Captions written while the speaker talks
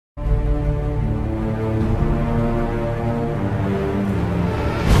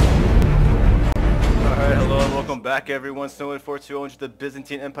back everyone. StainlessSteel into the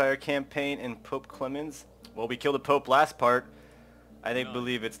Byzantine Empire campaign and Pope Clemens. Well, we killed the Pope last part. I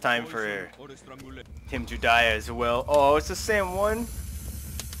believe it's time for him to die as well. Oh, it's the same one?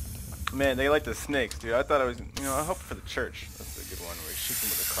 Man, they like the snakes, dude. I thought it was, you know, I hope for the church. That's a good one where you shoot them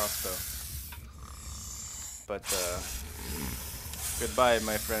with a crossbow. But, goodbye,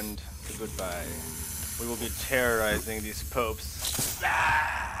 my friend. Goodbye. We will be terrorizing these popes.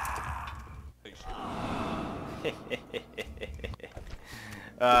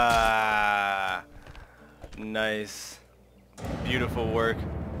 Ah, nice. Beautiful work.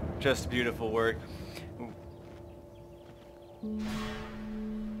 Just beautiful work.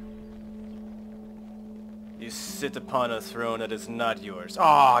 You sit upon a throne that is not yours.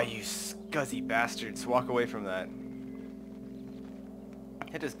 Aw, you scuzzy bastards. Walk away from that.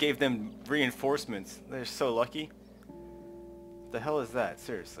 I just gave them reinforcements. They're so lucky. What the hell is that?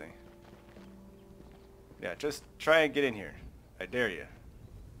 Seriously. Yeah, just try and get in here. I dare you.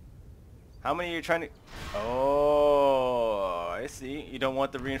 How many are you trying to... Oh, I see. You don't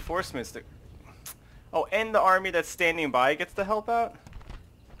want the reinforcements to... Oh, and the army that's standing by gets to help out?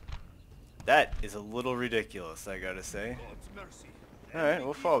 That is a little ridiculous, I gotta say. Alright,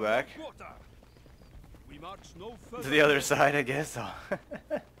 we'll fall back. To the other side, I guess.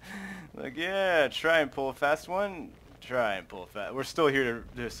 Like, yeah, try and pull a fast one. Try and pull a fast... We're still here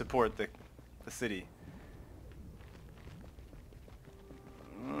to support the city.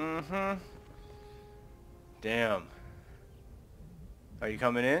 Mm-hmm. Damn. Are you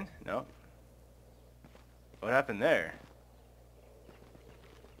coming in? No. What happened there?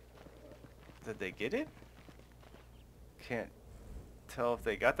 Did they get it? Can't tell if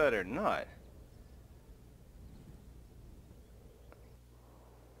they got that or not.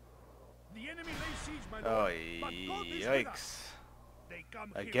 The enemy lay siege, my Oh, lord, but God is with yikes. us. They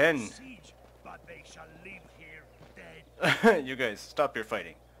come Again. here to siege, but they shall leave here dead. You guys, stop your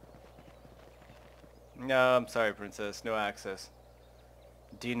fighting. No, I'm sorry, princess. No access.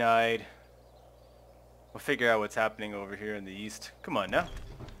 Denied. We'll figure out what's happening over here in the east. Come on now.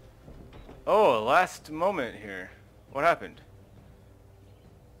 Oh, last moment here. What happened?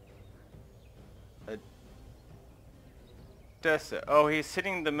 Odessa. Oh, he's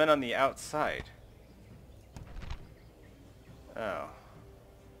hitting the men on the outside. Oh.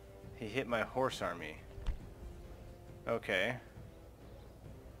 He hit my horse army. Okay.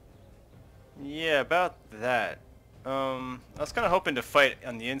 Yeah, about that. I was kind of hoping to fight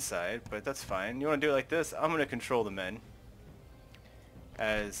on the inside, but that's fine. You want to do it like this? I'm going to control the men.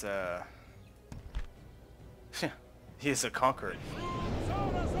 As, he is a conqueror.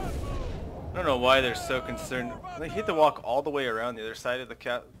 I don't know why they're so concerned. They hate to walk all the way around the other side of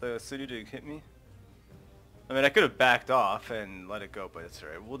the city to hit me. I mean, I could have backed off and let it go, but it's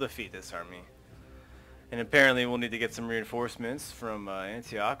alright. We'll defeat this army. And apparently we'll need to get some reinforcements from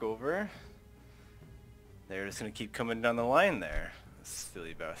Antioch over. They're just going to keep coming down the line there.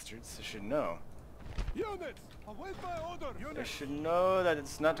 Silly bastards. They should know. Units, await my order. They should know that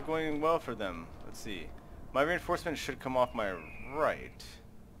it's not going well for them. Let's see. My reinforcements should come off my right.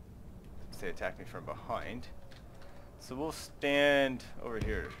 They attack me from behind. So we'll stand over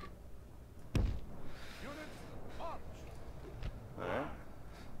here. Alright.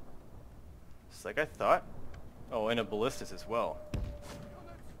 Just like I thought. Oh, and a ballistas as well.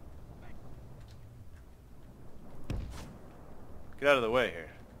 Get out of the way here.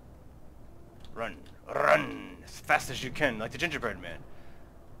 Run. Run! As fast as you can, like the gingerbread man.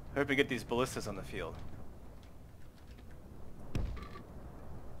 I hope we get these ballistas on the field.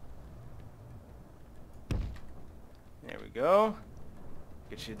 There we go.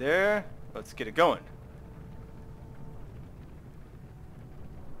 Get you there. Let's get it going.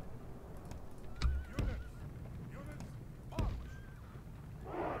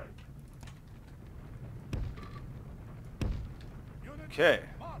 Okay.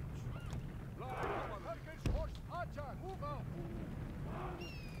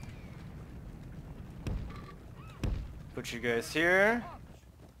 Put you guys here.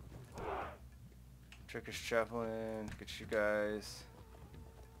 Turkish chaplain, get you guys.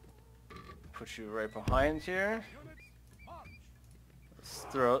 Put you right behind here.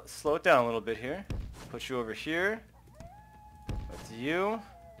 Let's slow it down a little bit here. Put you over here. That's you.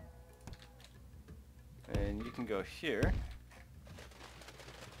 And you can go here.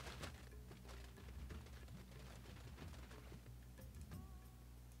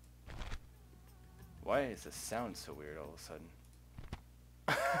 Why is the sound so weird all of a sudden?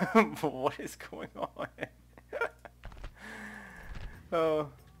 What is going on? Oh,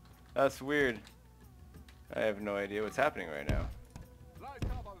 that's weird. I have no idea what's happening right now.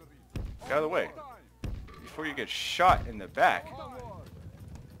 Get out of the way. You before you get shot in the back.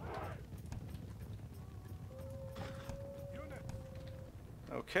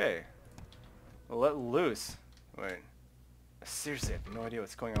 Okay. Well, let loose. Wait. Seriously, I have no idea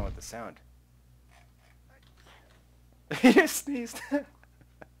what's going on with the sound. He just sneezed.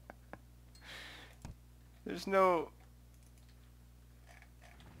 There's no...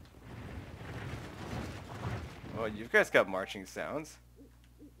 Well, you guys got marching sounds.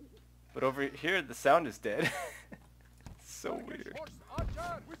 But over here, the sound is dead. It's so weird.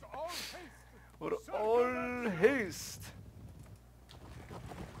 With all haste.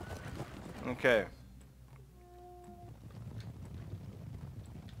 Okay.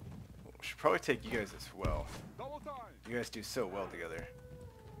 We should probably take you guys as well. You guys do so well together.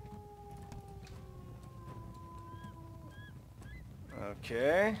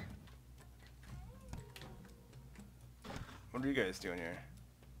 Okay. What are you guys doing here?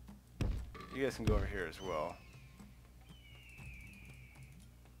 You guys can go over here as well.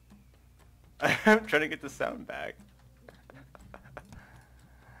 I'm trying to get the sound back.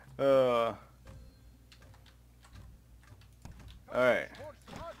 Alright.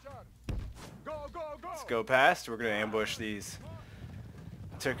 Let's go past. We're gonna ambush these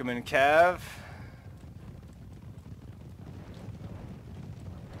Turkmen Cav.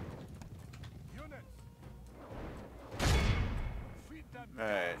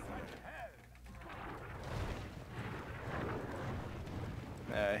 Alright.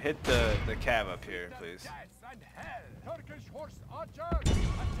 Hit the Cav up here, please.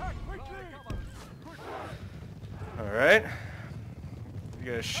 Alright.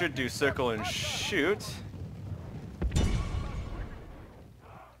 You guys should do circle and shoot.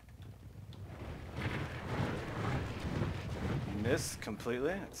 Miss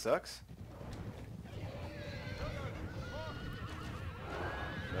completely. It sucks.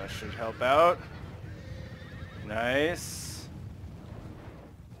 That should help out. Nice.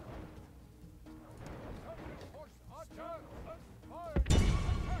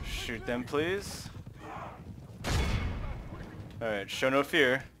 Shoot them, please. Alright, show no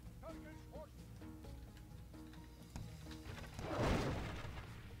fear.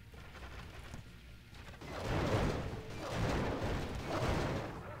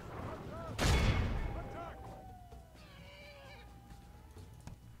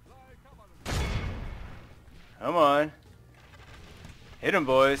 Come on. Hit him,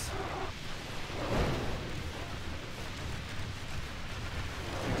 boys.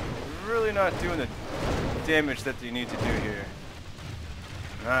 Really not doing the damage that you need to do here.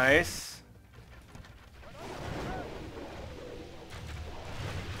 Nice.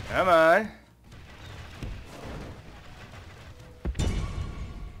 Come on.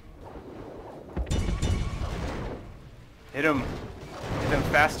 Hit him. Hit him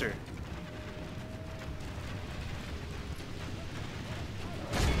faster.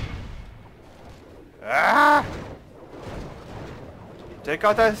 Ah! Take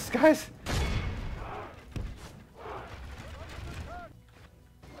out those guys.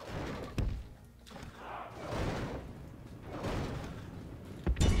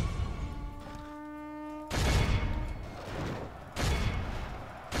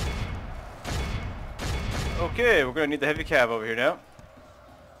 Okay, we're gonna need the heavy cav over here now.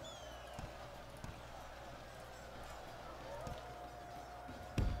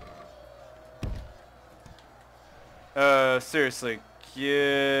 Seriously,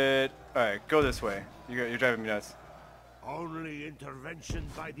 get... Alright, go this way. You're driving me nuts. Only intervention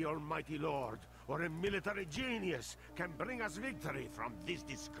by the Almighty Lord or a military genius can bring us victory from this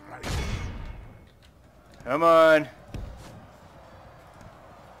disgrace. Come on.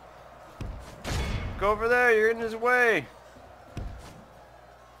 Go over there, you're in his way.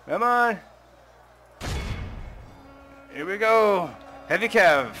 Come on. Here we go. Heavy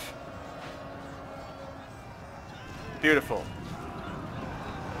cav. Beautiful.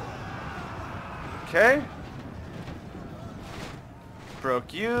 Okay.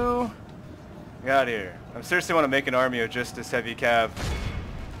 Broke you. Get out of here. I seriously want to make an army of just this heavy cav.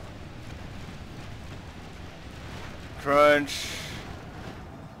 Crunch.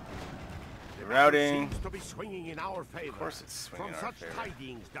 Routing. Seems to be swinging in our favor. Of course it's swinging in our From favor. such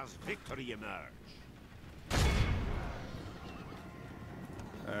tidings does victory emerge.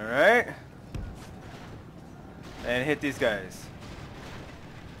 Alright. And hit these guys.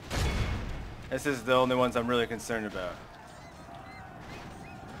 This is the only ones I'm really concerned about.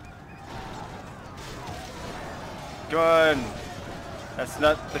 Come on. That's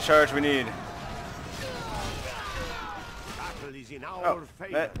not the charge we need. Battle is in our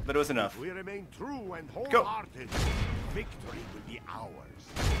favor. But it was enough. If we remain true and wholehearted, victory will be ours.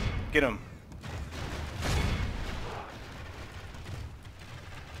 Get him.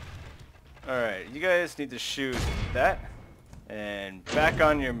 Alright, you guys need to shoot that. And back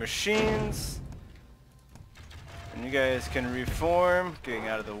on your machines. And you guys can reform, getting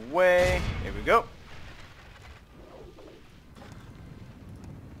out of the way. Here we go.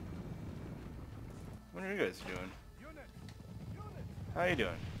 What are you guys doing? How are you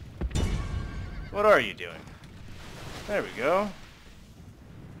doing? What are you doing? There we go.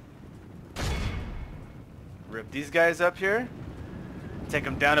 Rip these guys up here. Take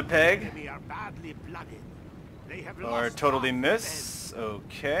them down a peg. Or totally miss.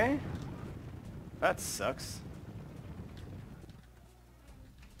 Okay. That sucks.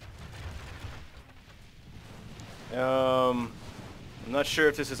 I'm not sure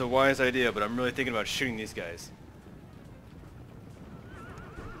if this is a wise idea, but I'm really thinking about shooting these guys.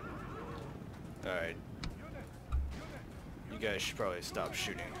 Alright. You guys should probably stop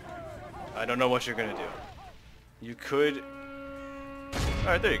shooting. I don't know what you're gonna do. You could...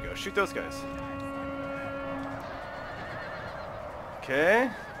 Alright, there you go. Shoot those guys.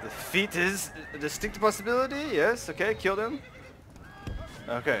 Okay. Defeat is a distinct possibility. Yes, okay. Kill them.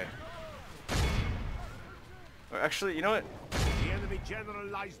 Okay. Or actually, you know what? The enemy general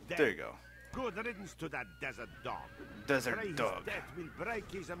lies dead. There you go. Good riddance to that desert dog. Desert Pray his dog. death will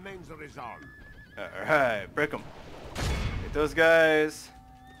break his immense resolve. Alright, break them. Get those guys.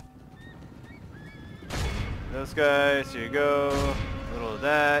 Those guys, here you go. A little of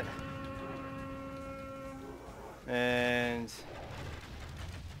that. And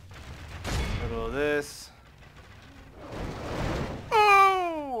a little of this.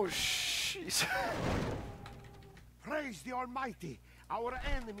 Oh, jeez. Praise the Almighty. Our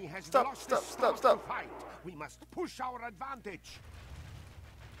enemy has Stop, lost stop, the stop, start stop. to fight. We must push our advantage.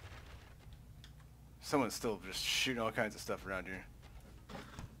 Someone's still just shooting all kinds of stuff around here.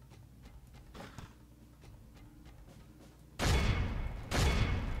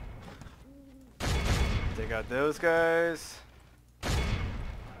 Take out those guys.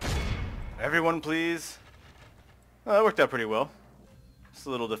 Everyone, please. Oh, that worked out pretty well. Just a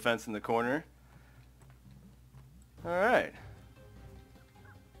little defense in the corner. Alright.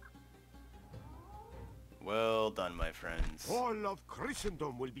 Well done, my friends. All of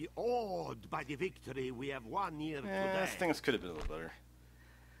Christendom will be awed by the victory we have won here today. Things could have been a little better.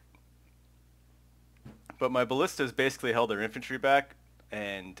 But my ballistas basically held their infantry back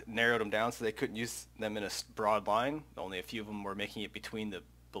and narrowed them down so they couldn't use them in a broad line. Only a few of them were making it between the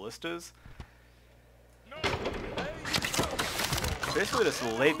ballistas. Basically just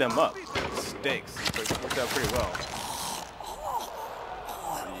laid them up. Stakes. It worked out pretty well.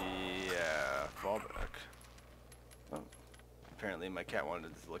 Yeah, fall back. Oh, apparently my cat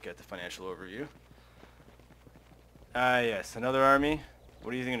wanted to look at the financial overview. Ah, yes, another army.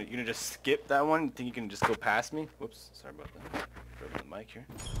 What are you thinking? You gonna just skip that one? You think you can just go past me? Whoops, sorry about that. Grab the mic here.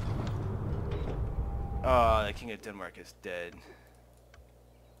 Oh, the King of Denmark is dead.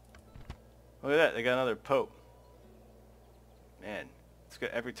 Look at that, they got another pope. Man, it's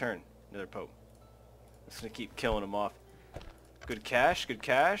good every turn, another pope. Just gonna keep killing them off. Good cash, good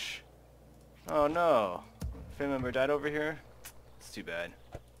cash. Oh no, family member died over here. It's too bad.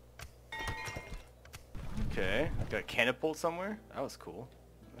 Okay, got a catapult somewhere. That was cool.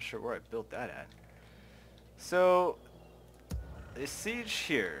 Not sure where I built that at. So, the siege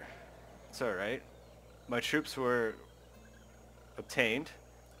here. It's alright. My troops were obtained.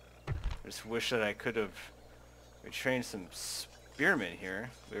 I just wish that I could have retrained some spearmen here.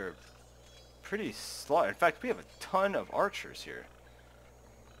 We were pretty slaughtered. In fact, we have a ton of archers here.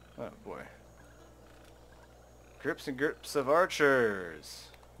 Oh boy. Grips and grips of archers.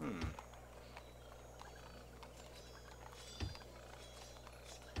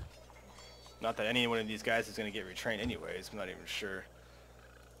 Not that any one of these guys is going to get retrained anyways. I'm not even sure.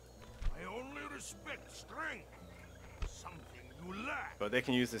 I only respect strength. Something you lack. But they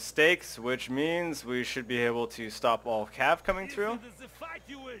can use the stakes, which means we should be able to stop all cav coming through. This is the fight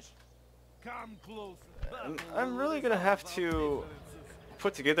you wish. Come closer. I'm really going to have to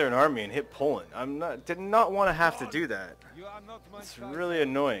put together an army and hit Poland. Did not want to have to do that. It's really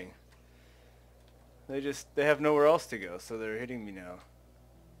annoying. They have nowhere else to go, so they're hitting me now.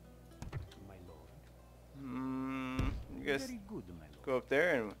 You guys go up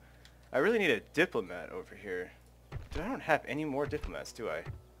there, and I really need a diplomat over here. Dude, I don't have any more diplomats, do I?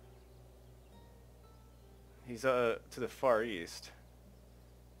 He's to the far east.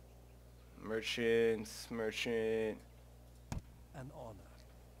 Merchant. An honor.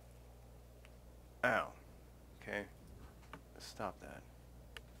 Ow. Okay. Stop that.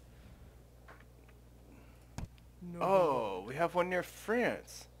 No. Oh, we have one near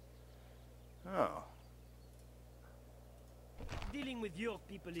France. Oh. Dealing with your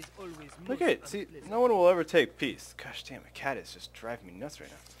people is always Look most at it. See, unpleasant. no one will ever take peace. Gosh damn, a cat is just driving me nuts right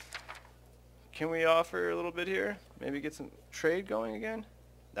now. Can we offer a little bit here? Maybe get some trade going again?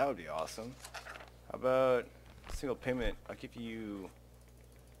 That would be awesome. How about single payment? I'll give you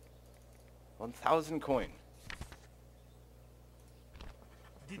 1,000 coin.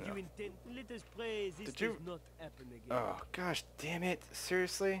 Did No. you intend? Let us pray this Did you- does not happen again. Oh gosh damn it.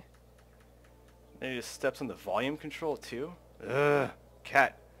 Seriously? Maybe just steps on the volume control too? Ugh.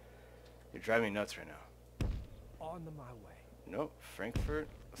 Cat. You're driving me nuts right now. On my way. Nope. Frankfurt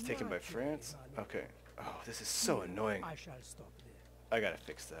was taken by France. Okay. Oh, this is so annoying. I shall stop there. I gotta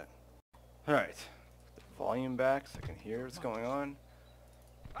fix that. Alright. The volume back so I can hear what's going on.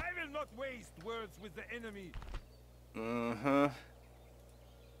 I will not waste words with the enemy. Mm-hmm.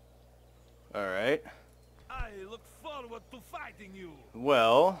 Alright. I look forward to fighting you.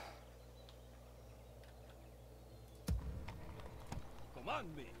 Well,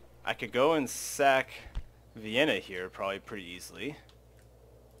 Command me. I could go and sack Vienna here probably pretty easily.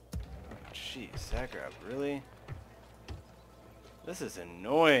 Jeez, Zagreb, really? This is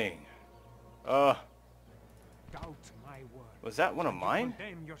annoying. Doubt my word. Was that one of mine?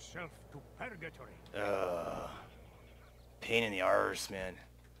 Condemn yourself to purgatory. Pain in the arse, man.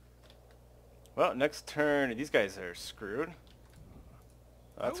 Well, next turn, these guys are screwed.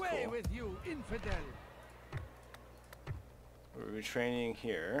 That's Away cool. with you, infidel. We're retraining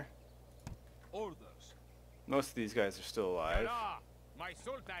here. Orders. Most of these guys are still alive. Allah, my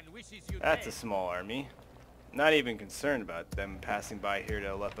sultan wishes you That's a dead. small army. Not even concerned about them passing by here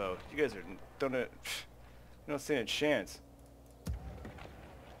to Aleppo. You guys you don't stand a chance.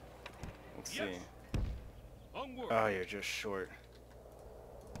 Let's Yes. see. Onward. Oh, you're just short.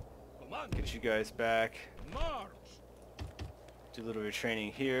 Command. Get you guys back. March. Do a little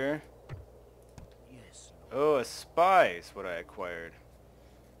retraining here. Yes. Oh, a spy is what I acquired.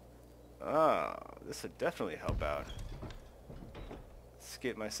 Ah, this would definitely help out. Let's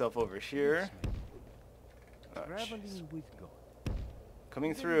get myself over here. Oh, jeez. Traveling with God.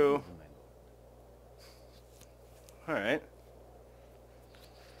 Coming through. Alright.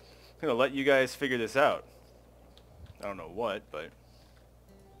 I'm gonna let you guys figure this out. I don't know what, but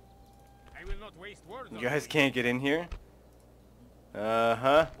I will not waste words. you on guys can't get in here?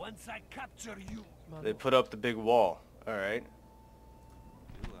 Uh-huh. Once I capture you. They put up the big wall. Alright.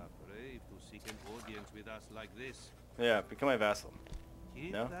 You are brave to seek an audience with us like this. Yeah, become my vassal.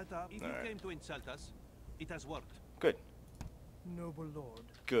 Keep No? that up. If Alright. you came to insult us, it has worked. Good. Noble Lord,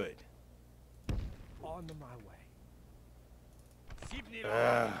 Good. on my way. Sibney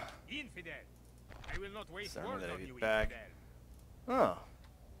Ugh. infidel. I will not waste Sorry words that I on get you, back. infidel.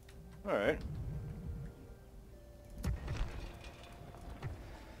 Oh. Alright.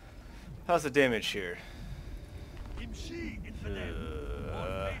 How's the damage here? Imshi, infidel.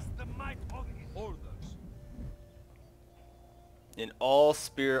 Or face the might of orders. An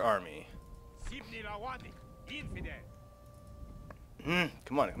all-spear army. Sibney Lawani, infidel.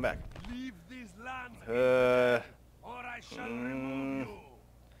 Come on, come back. Leave this land, Uh, or I shall remove you.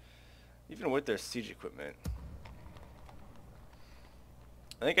 even with their siege equipment.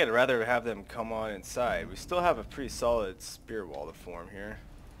 I think I'd rather have them come on inside. We still have a pretty solid spear wall to form here.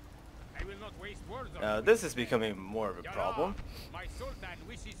 I will not waste words on Now you, this is infidel. becoming more of a Yalla, problem. My sultan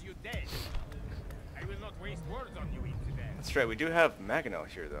wishes you dead. I will not waste words on you, infidel. That's right, we do have Maginot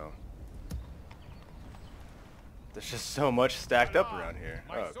here though. There's just so much stacked up Yalla, around here.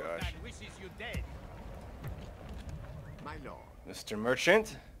 My Oh sultan gosh. wishes you dead. My lord. Mr.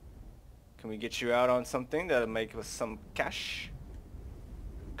 Merchant, can we get you out on something that'll make us some cash?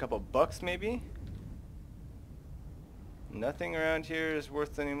 A couple bucks maybe? Nothing around here is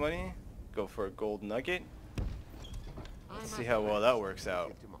worth any money. Go for a gold nugget. Let's see how well that works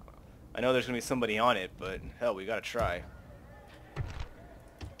out. I know there's gonna be somebody on it, but hell, we gotta try.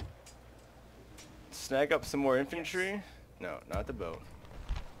 Snag up some more infantry? No, not the boat.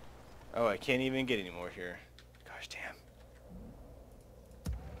 Oh, I can't even get any more here. Gosh damn.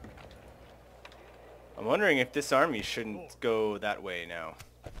 I'm wondering if this army shouldn't go that way now.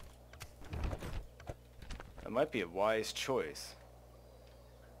 That might be a wise choice.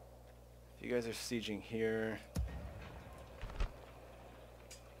 If you guys are sieging here,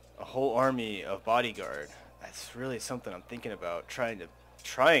 a whole army of bodyguard. That's really something I'm thinking about trying to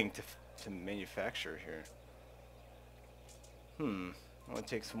manufacture here. Only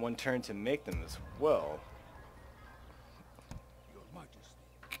takes one turn to make them as well. Your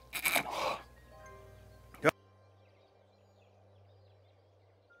Majesty.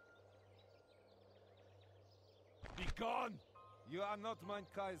 Be gone. You are not mein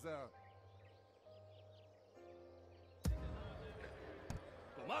Kaiser.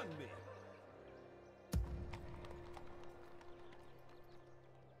 Along me.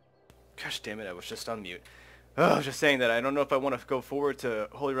 Gosh damn it, I was just on mute. I was just saying that I don't know if I want to go forward to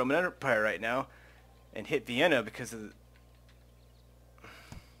Holy Roman Empire right now and hit Vienna because of the...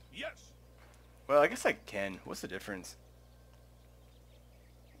 Yes. Well, I guess I can. What's the difference?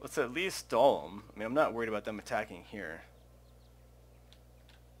 Let's at least stall them. I mean, I'm not worried about them attacking here.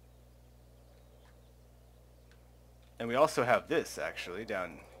 And we also have this, actually,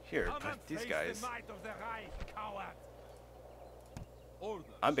 down here. But these guys...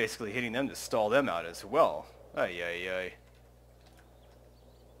 I'm basically hitting them to stall them out as well. Ay, ay, ay.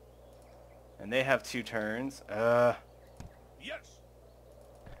 And they have 2 turns. Yes.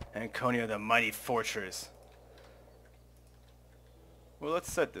 Anconia, the mighty fortress. Well,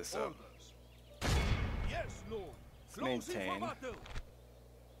 let's set this up. Yes, Lord. Let's maintain.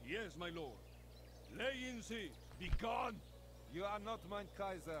 Yes, my lord. Lay in siege. Be gone. You are not mein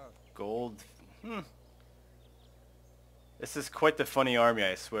Kaiser. Gold. This is quite the funny army,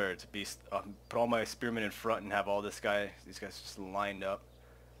 I swear. To be put all my spearmen in front and have all these guys just lined up.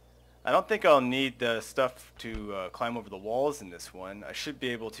 I don't think I'll need the stuff to climb over the walls in this one. I should be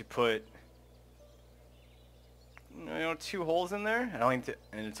able to put, 2 holes in there. I don't need to,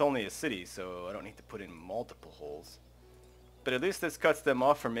 and it's only a city, so I don't need to put in multiple holes. But at least this cuts them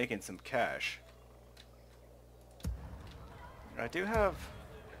off from making some cash. I do have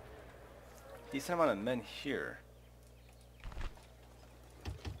a decent amount of men here.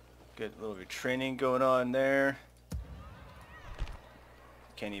 Get a little retraining going on there.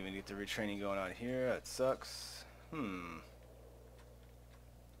 Can't even get the retraining going on here. That sucks.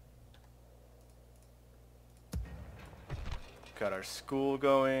 Got our school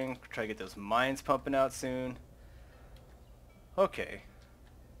going. Try to get those mines pumping out soon. Okay.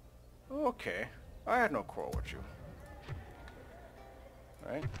 Okay. I had no quarrel with you.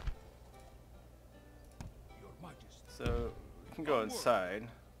 Alright. Your Majesty. So, we can go inside.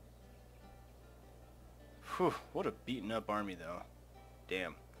 Whew, what a beaten up army though.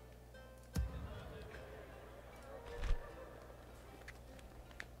 Damn.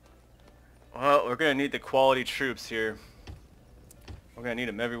 Well, we're gonna need the quality troops here. We're gonna need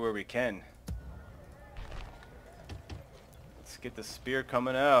them everywhere we can. Let's get the spear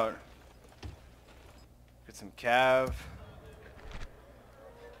coming out. Get some cav.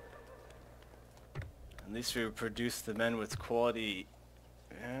 At least we produce the men with quality.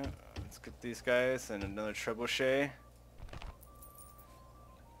 Yeah, let's get these guys and another trebuchet.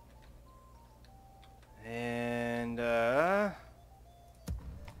 And I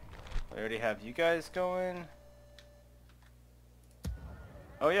already have you guys going.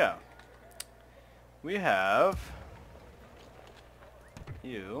 Oh yeah. We have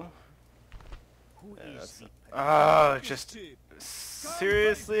you. Just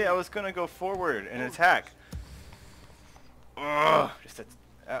seriously, I was gonna go forward and attack. Just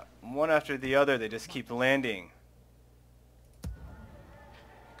one after the other, they just keep landing.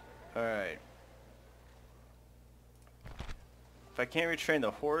 Alright. If I can't retrain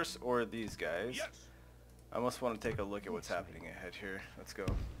the horse or these guys, Yes. I almost want to take a look at what's happening ahead here. Let's go.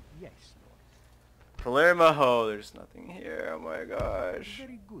 Yes, Palermo, oh, there's nothing here. Oh my gosh.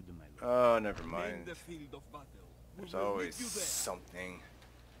 very good, my lord. Oh, never In mind. the field of battle. We There's will always meet you there. something.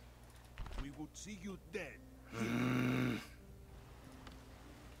 We would see you dead.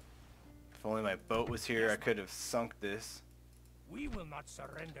 If only my boat was here, I could have sunk this. We will not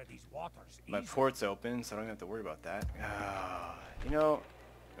surrender these waters My easily. port's open, so I don't have to worry about that. You know,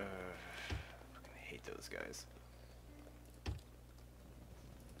 I fucking hate those guys.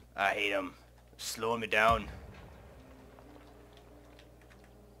 I hate them. Slowing me down.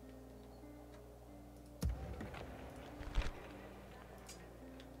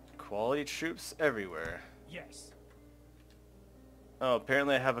 Quality troops everywhere. Yes. Oh,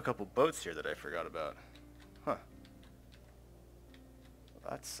 apparently I have a couple boats here that I forgot about. Huh.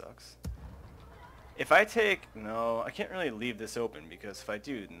 Well, that sucks. If I take... No, I can't really leave this open because if I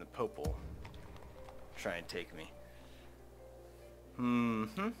do, then the Pope will try and take me.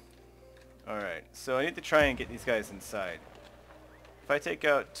 Alright, so I need to try and get these guys inside. If I take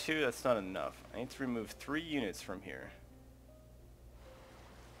out 2, that's not enough. I need to remove 3 units from here.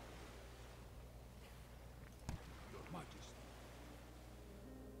 Your Majesty.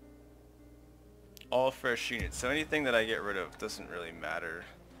 All fresh units, so anything that I get rid of doesn't really matter.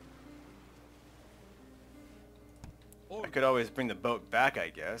 I could always bring the boat back, I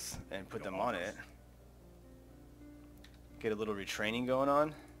guess, and put them on it. Get a little retraining going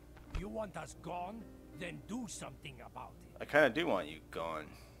on. You want us gone? Then do something about it. I kind of do want you gone,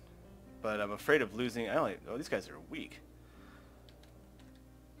 but I'm afraid of losing. Oh, these guys are weak.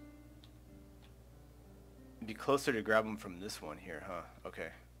 It'd be closer to grab them from this one here, huh? Okay.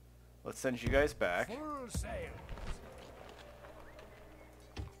 Let's send you guys back. Full sail.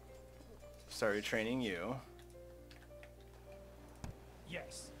 Start retraining you.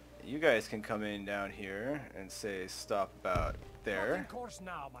 Yes. You guys can come in down here and say stop about there. On course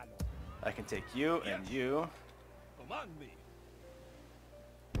now, my lord. I can take you and you. Command me.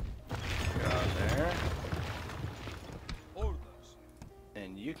 Get on there. Orders.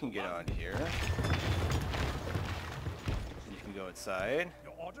 And you can get on here. You can go inside.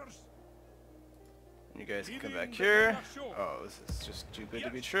 Your orders? And you guys can come back here. Oh, this is just too good to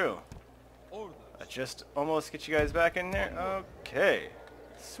be true. Orders. I just almost get you guys back in there. Okay.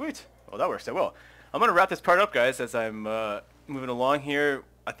 Sweet. Well, that works out well. I'm going to wrap this part up, guys, as I'm moving along here.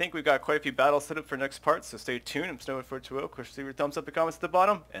 I think we've got quite a few battles set up for next part, so stay tuned. I'm Snow420. Of course, leave your thumbs up in the comments at the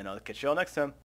bottom, and I'll catch you all next time.